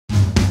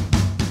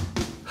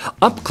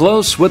Up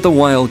Close with the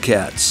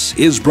Wildcats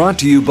is brought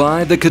to you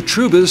by the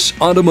Katrubis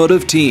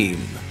Automotive Team.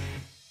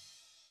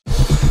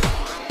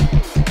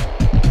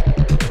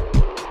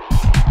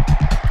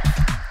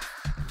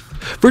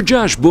 For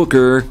Josh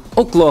Booker,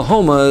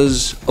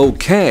 Oklahoma's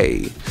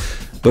okay,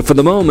 but for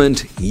the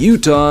moment,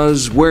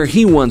 Utah's where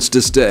he wants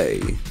to stay.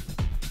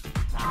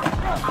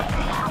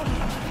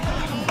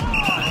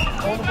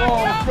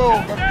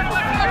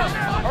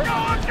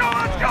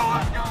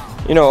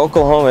 You know,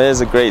 Oklahoma is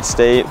a great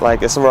state.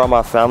 Like, it's where all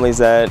my family's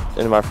at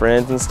and my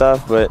friends and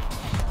stuff. But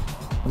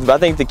I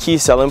think the key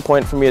selling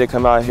point for me to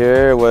come out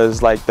here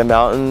was like the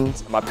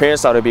mountains. My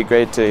parents thought it'd be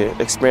great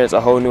to experience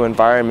a whole new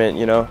environment,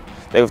 you know.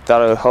 They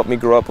thought it would help me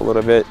grow up a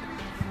little bit.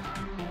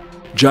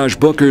 Josh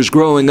Booker's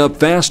growing up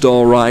fast,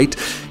 all right,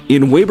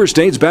 in Weber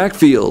State's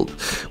backfield,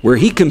 where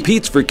he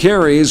competes for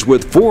carries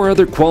with 4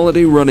 other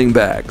quality running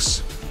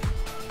backs.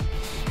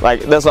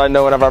 Like, that's why I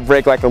know whenever I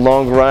break like a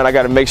long run, I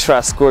got to make sure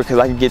I score because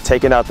I can get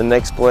taken out the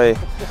next play.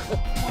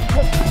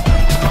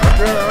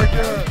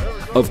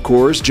 Of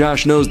course,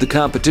 Josh knows the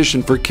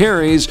competition for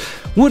carries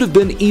would have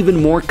been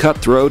even more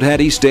cutthroat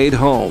had he stayed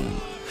home.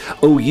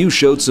 OU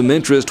showed some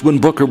interest when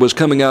Booker was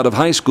coming out of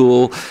high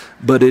school,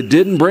 but it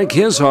didn't break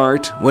his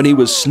heart when he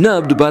was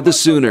snubbed by the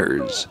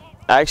Sooners.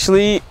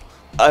 Actually,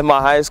 in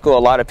my high school, a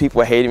lot of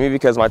people hated me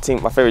because my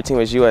favorite team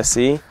was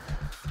USC.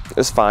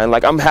 It's fine.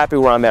 Like, I'm happy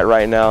where I'm at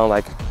right now.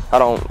 Like, I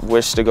don't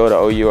wish to go to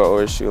OU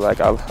or OSU. Like,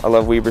 I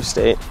love Weber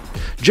State.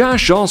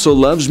 Josh also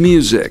loves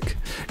music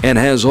and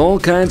has all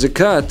kinds of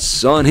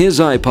cuts on his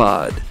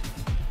iPod.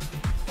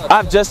 I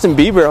have Justin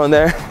Bieber on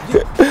there.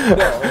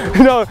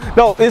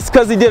 No, it's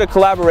because he did a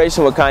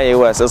collaboration with Kanye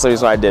West. That's the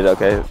reason why I did it,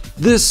 okay?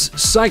 This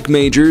psych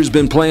major's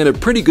been playing a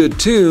pretty good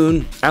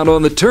tune out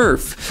on the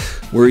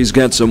turf, where he's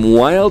got some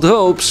wild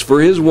hopes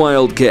for his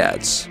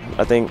Wildcats.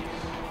 I think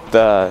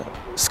the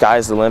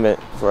sky's the limit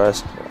for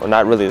us. Well,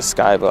 not really the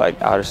sky, but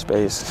like outer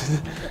space.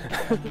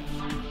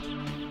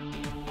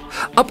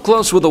 Up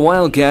Close with the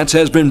Wildcats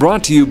has been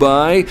brought to you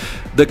by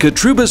the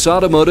Katrubis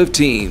Automotive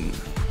Team.